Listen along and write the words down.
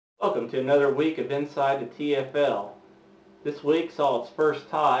Welcome to another week of Inside the TFL. This week saw its first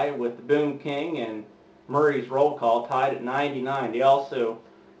tie with the Boom King and Murray's roll call tied at 99. They also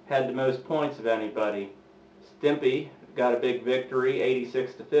had the most points of anybody. Stimpy got a big victory,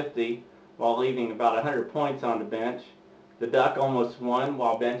 86-50, while leaving about 100 points on the bench. The Duck almost won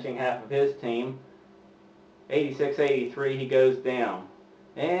while benching half of his team. 86-83, he goes down.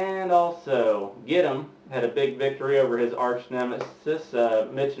 And also, Get 'em had a big victory over his arch nemesis,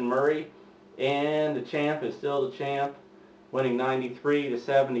 Mitch and Murray. And the champ is still the champ, winning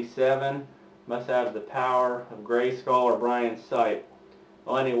 93-77. Must have the power of Grayskull or Brian's sight.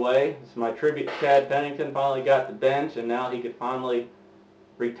 Well, anyway, this is my tribute to Chad Pennington. Finally got the bench, and now he could finally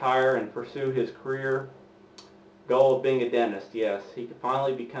retire and pursue his career goal of being a dentist. Yes, he could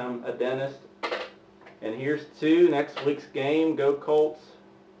finally become a dentist. And here's to next week's game. Go Colts.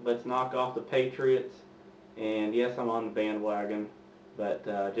 Let's knock off the Patriots. And yes, I'm on the bandwagon, but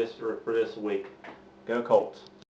just for this week. Go Colts.